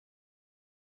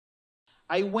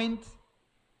I went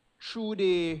through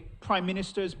the Prime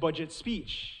Minister's budget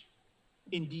speech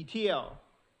in detail,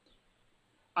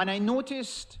 and I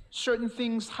noticed certain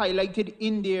things highlighted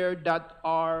in there that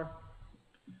are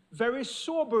very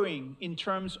sobering in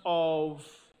terms of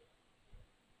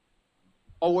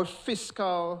our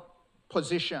fiscal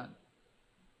position.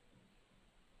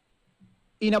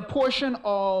 In a portion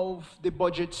of the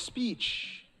budget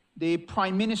speech, the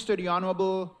Prime Minister, the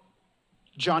Honorable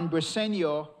John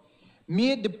Bersenio,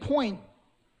 made the point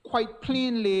quite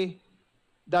plainly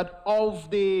that of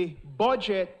the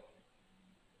budget,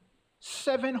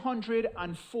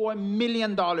 $704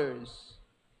 million,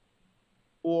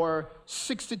 or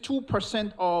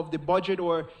 62% of the budget,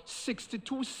 or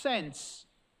 62 cents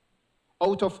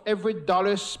out of every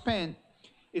dollar spent,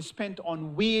 is spent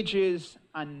on wages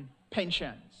and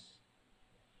pensions.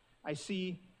 I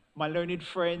see my learned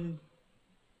friend,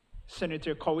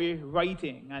 Senator Cowie,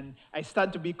 writing, and I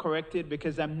start to be corrected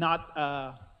because I'm not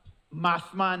a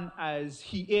math man as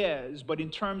he is, but in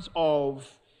terms of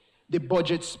the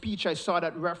budget speech, I saw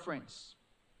that reference.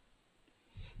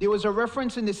 There was a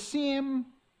reference in the same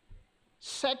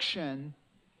section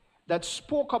that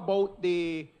spoke about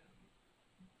the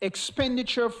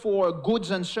expenditure for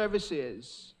goods and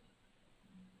services,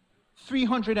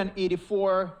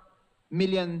 $384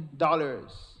 million.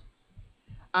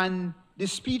 And the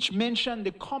speech mentioned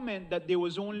the comment that there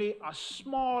was only a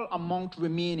small amount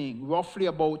remaining, roughly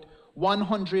about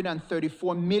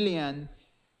 $134 million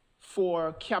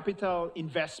for capital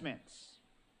investments.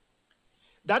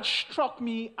 That struck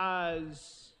me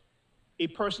as a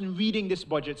person reading this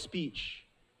budget speech,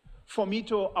 for me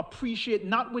to appreciate,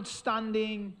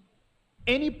 notwithstanding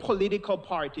any political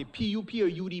party, PUP or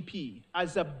UDP,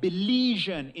 as a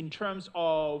Belizean in terms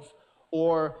of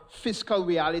our fiscal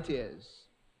realities,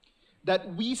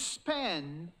 that we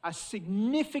spend a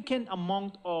significant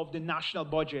amount of the national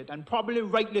budget, and probably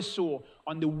rightly so,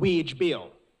 on the wage bill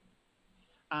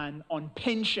and on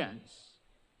pensions.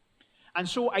 And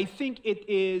so I think it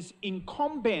is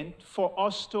incumbent for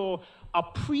us to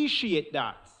appreciate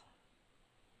that,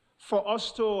 for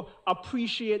us to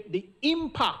appreciate the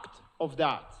impact of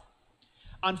that,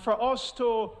 and for us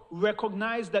to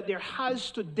recognize that there has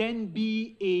to then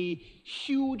be a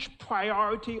huge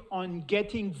priority on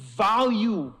getting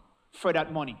value for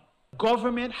that money.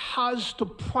 Government has to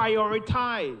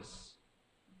prioritize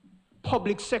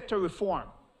public sector reform.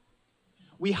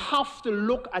 We have to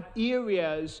look at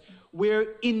areas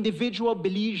where individual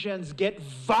Belizeans get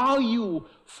value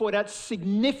for that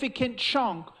significant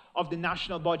chunk of the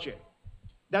national budget.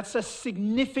 That's a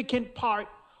significant part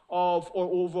of our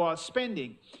overall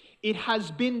spending. It has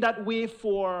been that way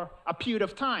for a period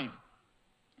of time.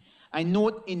 I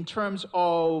note in terms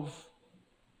of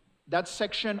that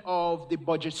section of the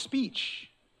budget speech,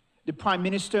 the Prime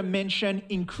Minister mentioned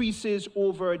increases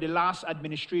over the last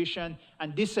administration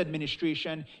and this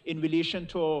administration in relation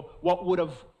to what would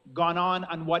have gone on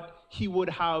and what he would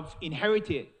have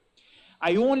inherited.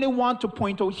 I only want to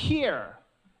point out here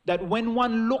that when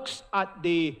one looks at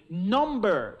the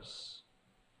numbers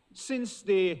since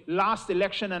the last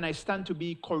election, and I stand to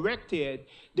be corrected,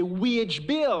 the wage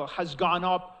bill has gone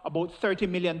up about $30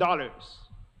 million.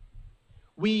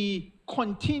 We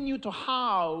continue to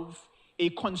have a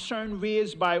concern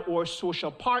raised by our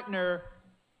social partner,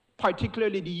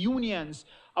 particularly the unions,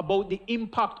 about the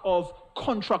impact of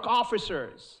contract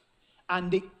officers and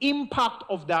the impact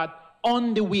of that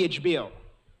on the wage bill.